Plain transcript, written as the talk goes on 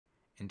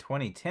In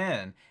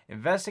 2010,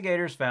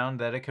 investigators found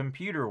that a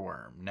computer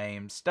worm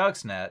named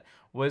Stuxnet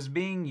was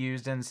being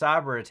used in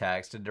cyber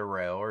attacks to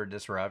derail or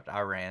disrupt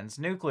Iran's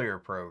nuclear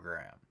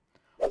program.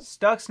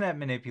 Stuxnet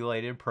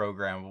manipulated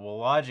programmable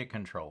logic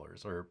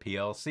controllers, or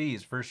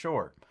PLCs for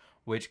short,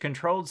 which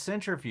controlled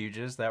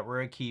centrifuges that were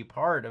a key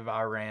part of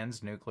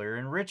Iran's nuclear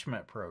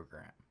enrichment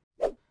program.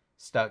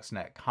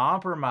 Stuxnet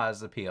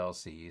compromised the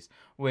PLCs,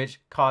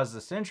 which caused the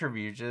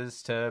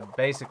centrifuges to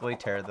basically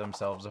tear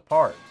themselves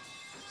apart.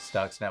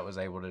 Stuxnet was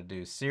able to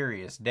do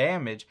serious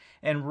damage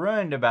and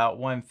ruined about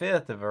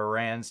 1/5 of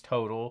Iran's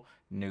total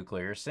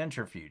nuclear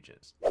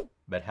centrifuges.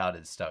 But how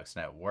did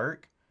Stuxnet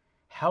work?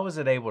 How was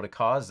it able to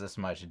cause this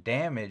much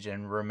damage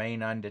and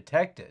remain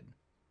undetected?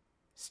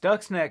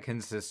 Stuxnet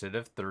consisted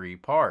of 3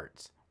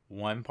 parts.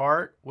 One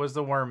part was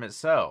the worm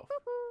itself.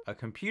 A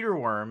computer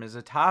worm is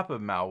a type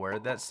of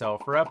malware that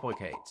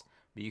self-replicates,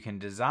 but you can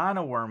design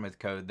a worm with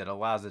code that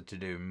allows it to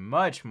do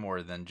much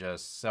more than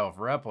just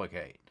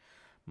self-replicate.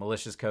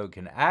 Malicious code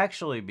can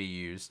actually be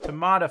used to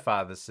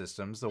modify the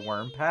systems the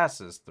worm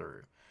passes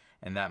through,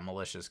 and that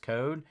malicious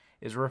code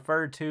is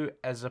referred to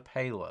as a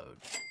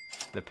payload.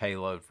 The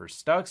payload for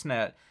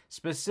Stuxnet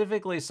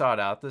specifically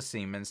sought out the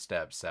Siemens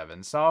Step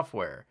 7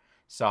 software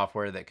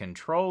that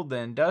controlled the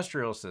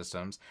industrial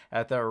systems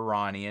at the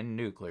Iranian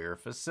nuclear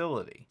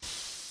facility.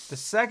 The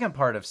second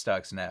part of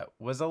Stuxnet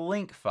was a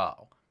link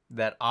file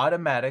that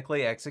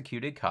automatically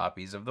executed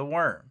copies of the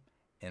worm.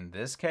 In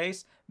this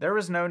case, there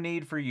was no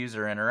need for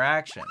user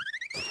interaction.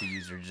 If the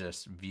user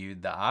just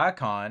viewed the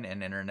icon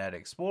in Internet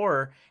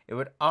Explorer, it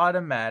would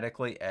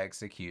automatically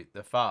execute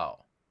the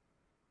file.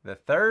 The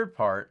third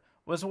part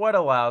was what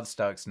allowed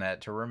Stuxnet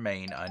to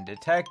remain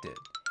undetected.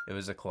 It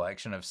was a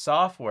collection of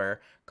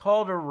software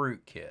called a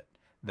rootkit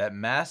that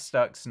masked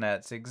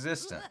Stuxnet's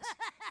existence.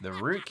 The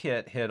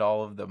rootkit hid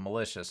all of the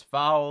malicious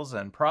files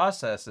and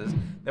processes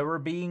that were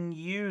being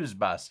used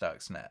by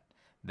Stuxnet.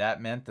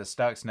 That meant the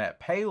Stuxnet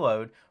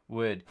payload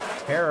would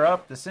tear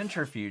up the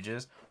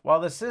centrifuges, while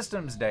the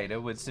system's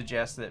data would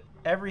suggest that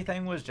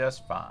everything was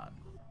just fine.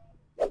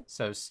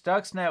 So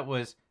Stuxnet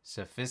was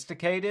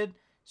sophisticated,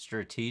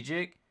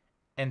 strategic,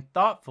 and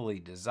thoughtfully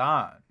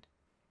designed.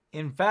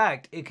 In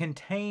fact, it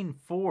contained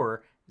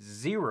 4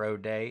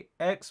 zero-day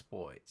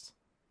exploits.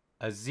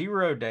 A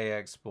zero-day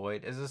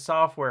exploit is a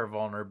software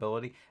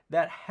vulnerability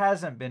that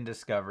hasn't been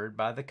discovered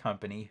by the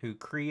company who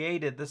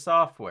created the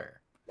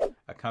software.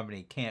 A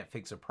company can't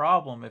fix a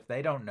problem if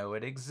they don't know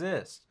it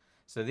exists,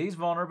 so these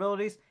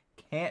vulnerabilities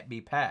can't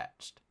be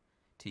patched.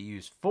 To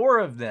use 4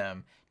 of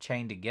them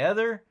chained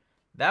together,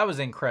 that was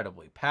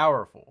incredibly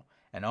powerful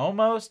and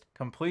almost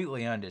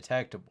completely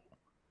undetectable.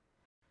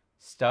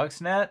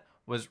 Stuxnet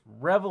was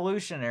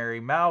revolutionary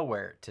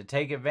malware to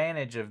take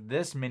advantage of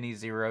this many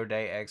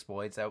zero-day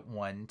exploits at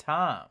one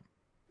time.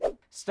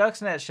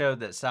 Stuxnet showed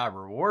that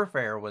cyber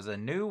warfare was a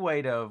new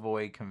way to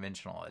avoid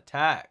conventional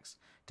attacks,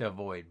 to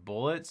avoid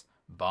bullets,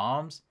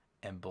 bombs,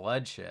 and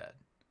bloodshed.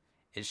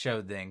 It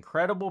showed the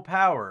incredible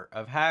power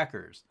of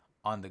hackers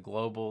on the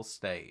global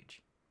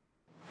stage.